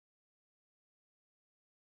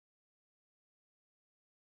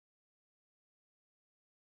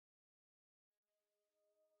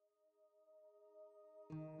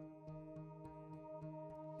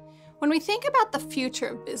When we think about the future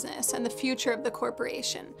of business and the future of the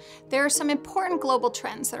corporation, there are some important global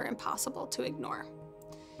trends that are impossible to ignore.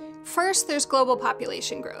 First, there's global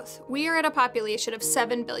population growth. We are at a population of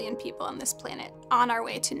 7 billion people on this planet, on our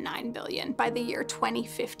way to 9 billion by the year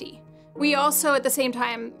 2050. We also, at the same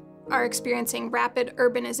time, are experiencing rapid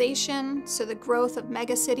urbanization, so the growth of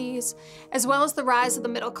megacities, as well as the rise of the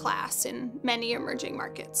middle class in many emerging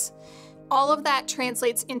markets. All of that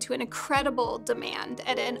translates into an incredible demand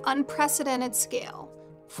at an unprecedented scale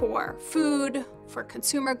for food, for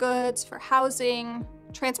consumer goods, for housing,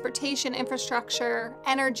 transportation infrastructure,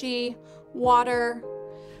 energy, water.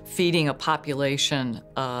 Feeding a population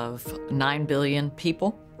of 9 billion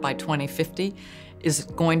people by 2050 is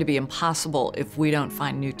going to be impossible if we don't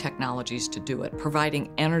find new technologies to do it.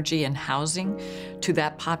 Providing energy and housing to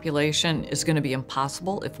that population is going to be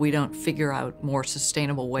impossible if we don't figure out more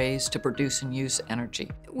sustainable ways to produce and use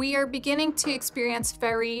energy. We are beginning to experience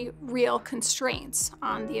very real constraints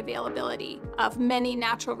on the availability of many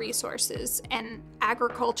natural resources and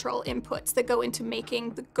agricultural inputs that go into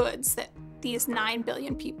making the goods that these 9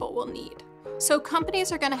 billion people will need. So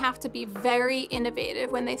companies are going to have to be very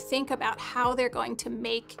innovative when they think about how they're going to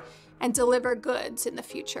make and deliver goods in the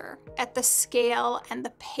future at the scale and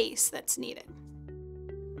the pace that's needed.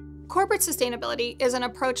 Corporate sustainability is an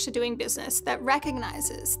approach to doing business that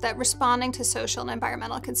recognizes that responding to social and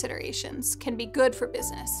environmental considerations can be good for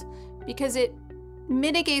business because it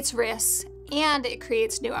mitigates risks and it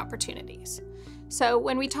creates new opportunities. So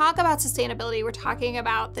when we talk about sustainability, we're talking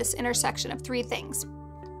about this intersection of three things: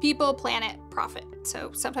 people, planet, profit.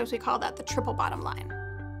 So sometimes we call that the triple bottom line.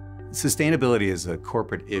 Sustainability is a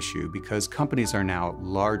corporate issue because companies are now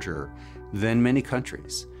larger than many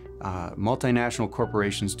countries. Multinational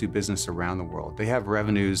corporations do business around the world. They have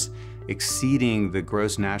revenues exceeding the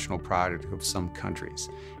gross national product of some countries.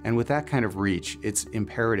 And with that kind of reach, it's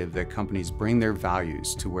imperative that companies bring their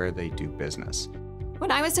values to where they do business.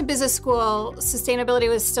 When I was in business school, sustainability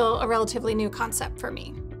was still a relatively new concept for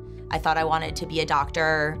me. I thought I wanted to be a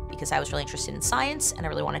doctor because I was really interested in science and I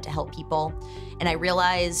really wanted to help people. And I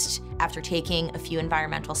realized after taking a few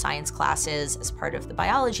environmental science classes as part of the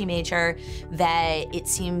biology major that it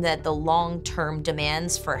seemed that the long-term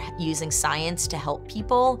demands for using science to help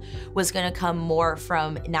people was going to come more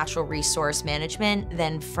from natural resource management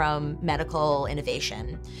than from medical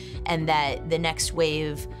innovation. And that the next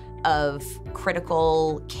wave of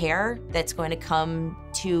critical care that's going to come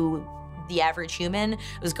to the average human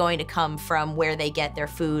was going to come from where they get their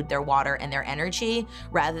food, their water, and their energy,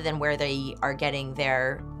 rather than where they are getting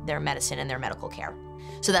their medicine and their medical care.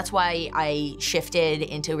 So that's why I shifted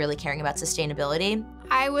into really caring about sustainability.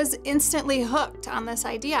 I was instantly hooked on this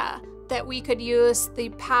idea that we could use the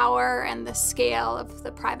power and the scale of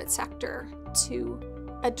the private sector to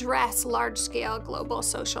address large-scale global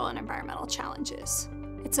social and environmental challenges.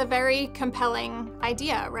 It's a very compelling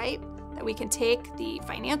idea, right? That we can take the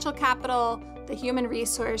financial capital, the human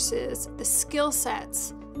resources, the skill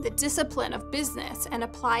sets, the discipline of business, and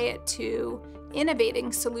apply it to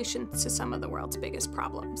innovating solutions to some of the world's biggest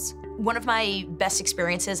problems. One of my best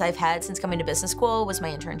experiences I've had since coming to business school was my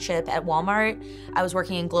internship at Walmart. I was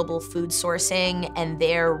working in global food sourcing, and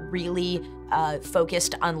they're really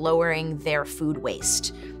focused on lowering their food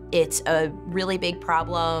waste. It's a really big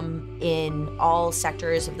problem in all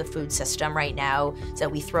sectors of the food system right now, is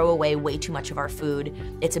that we throw away way too much of our food.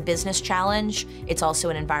 It's a business challenge, it's also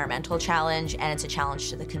an environmental challenge, and it's a challenge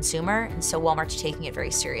to the consumer, and so Walmart's taking it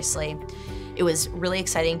very seriously. It was really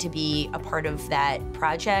exciting to be a part of that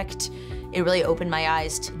project. It really opened my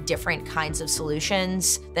eyes to different kinds of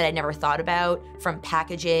solutions that I'd never thought about, from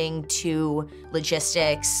packaging to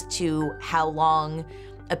logistics to how long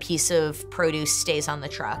a piece of produce stays on the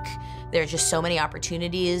truck. There are just so many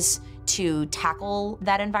opportunities to tackle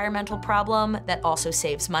that environmental problem that also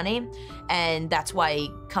saves money. And that's why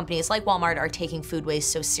companies like Walmart are taking food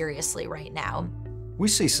waste so seriously right now. We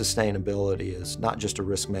see sustainability as not just a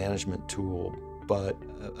risk management tool, but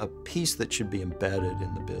a piece that should be embedded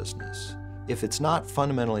in the business. If it's not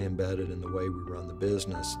fundamentally embedded in the way we run the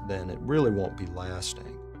business, then it really won't be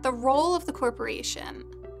lasting. The role of the corporation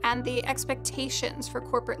and the expectations for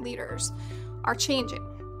corporate leaders are changing.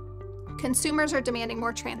 Consumers are demanding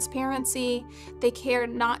more transparency. They care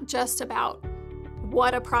not just about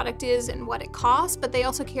what a product is and what it costs, but they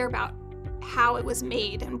also care about how it was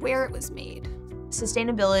made and where it was made.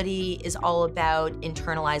 Sustainability is all about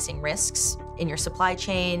internalizing risks in your supply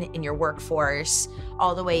chain, in your workforce,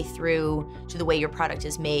 all the way through to the way your product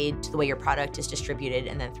is made, to the way your product is distributed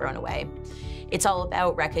and then thrown away. It's all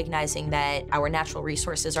about recognizing that our natural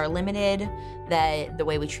resources are limited, that the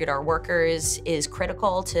way we treat our workers is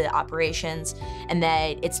critical to operations, and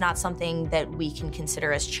that it's not something that we can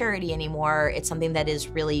consider as charity anymore. It's something that is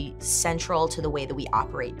really central to the way that we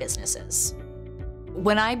operate businesses.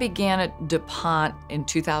 When I began at DuPont in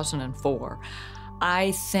 2004,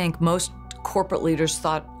 I think most corporate leaders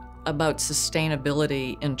thought about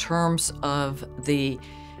sustainability in terms of the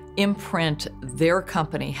imprint their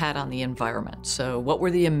company had on the environment. So what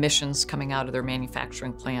were the emissions coming out of their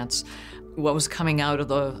manufacturing plants? What was coming out of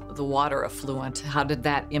the water effluent? How did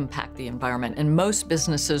that impact the environment? And most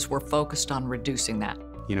businesses were focused on reducing that.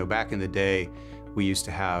 You know, back in the day, we used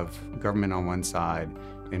to have government on one side,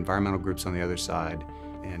 environmental groups on the other side,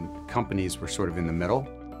 and companies were sort of in the middle.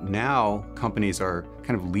 Now, companies are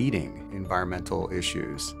kind of leading environmental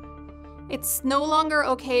issues. It's no longer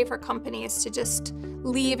okay for companies to just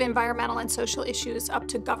leave environmental and social issues up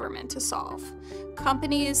to government to solve.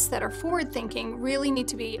 Companies that are forward-thinking really need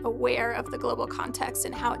to be aware of the global context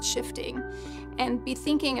and how it's shifting, and be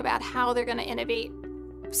thinking about how they're going to innovate,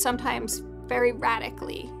 sometimes very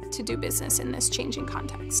radically, to do business in this changing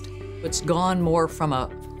context. It's gone more from a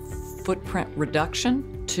footprint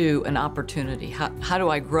reduction to an opportunity. How do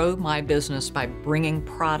I grow my business by bringing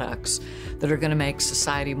products that are going to make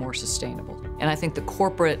society more sustainable? And I think the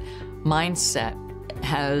corporate mindset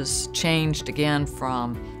has changed again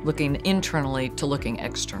from looking internally to looking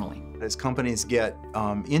externally. As companies get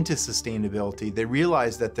into sustainability, they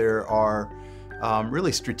realize that there are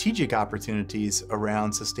really strategic opportunities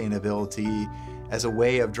around sustainability as a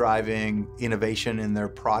way of driving innovation in their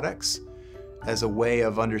products, as a way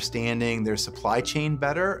of understanding their supply chain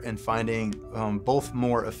better and finding both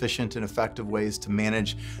more efficient and effective ways to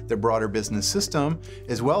manage their broader business system,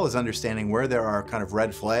 as well as understanding where there are kind of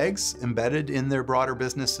red flags embedded in their broader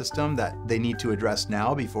business system that they need to address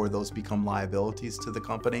now before those become liabilities to the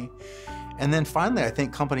company. And then finally, I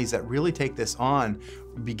think companies that really take this on,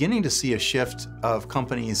 beginning to see a shift of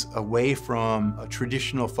companies away from a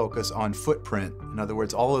traditional focus on footprint. In other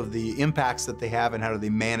words, all of the impacts that they have and how do they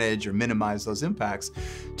manage or minimize those impacts,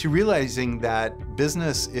 to realizing that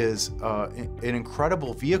business is an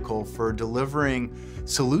incredible vehicle for delivering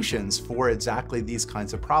solutions for exactly these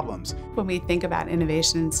kinds of problems. When we think about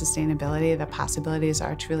innovation and sustainability, the possibilities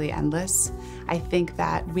are truly endless. I think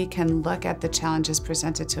that we can look at the challenges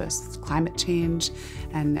presented to us, climate change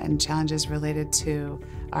and challenges related to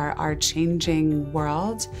our changing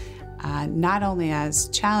world, not only as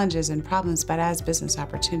challenges and problems, but as business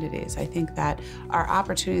opportunities. I think that our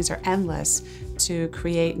opportunities are endless to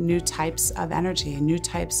create new types of energy, new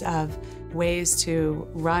types of ways to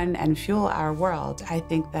run and fuel our world. I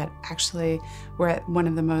think that actually we're at one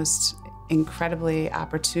of the most incredibly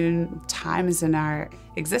opportune times in our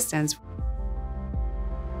existence.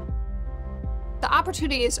 The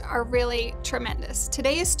opportunities are really tremendous.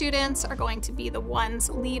 Today's students are going to be the ones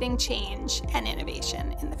leading change and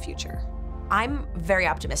innovation in the future. I'm very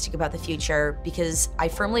optimistic about the future because I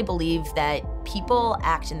firmly believe that people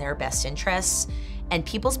act in their best interests, and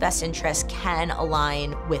people's best interests can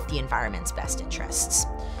align with the environment's best interests.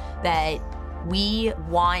 That we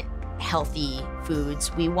want healthy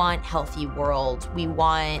foods, we want healthy world, we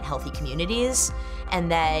want healthy communities, and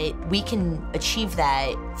that we can achieve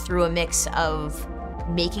that through a mix of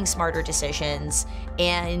making smarter decisions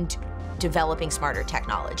and developing smarter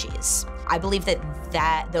technologies. I believe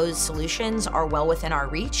that those solutions are well within our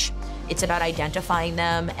reach. It's about identifying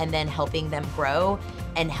them and then helping them grow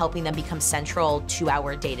and helping them become central to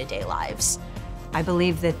our day-to-day lives. I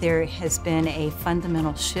believe that there has been a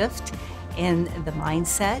fundamental shift in the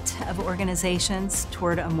mindset of organizations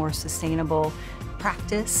toward a more sustainable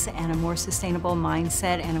practice and a more sustainable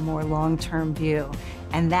mindset and a more long-term view.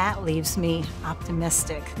 And that leaves me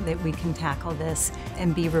optimistic that we can tackle this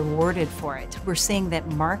and be rewarded for it. We're seeing that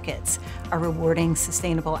markets are rewarding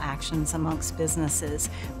sustainable actions amongst businesses.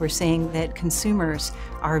 We're seeing that consumers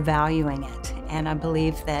are valuing it. And I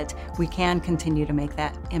believe that we can continue to make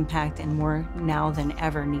that impact and more now than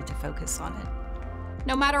ever need to focus on it.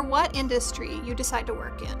 No matter what industry you decide to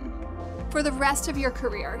work in, for the rest of your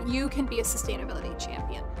career, you can be a sustainability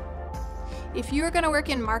champion. If you're going to work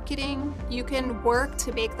in marketing, you can work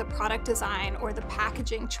to make the product design or the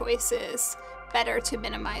packaging choices better to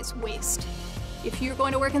minimize waste. If you're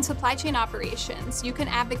going to work in supply chain operations, you can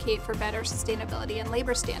advocate for better sustainability and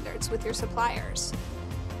labor standards with your suppliers.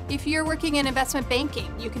 If you're working in investment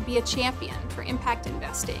banking, you can be a champion for impact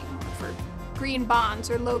investing, for green bonds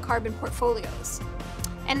or low carbon portfolios.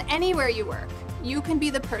 And anywhere you work, you can be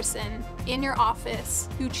the person in your office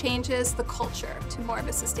who changes the culture to more of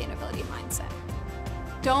a sustainability mindset.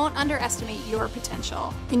 Don't underestimate your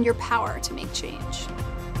potential and your power to make change.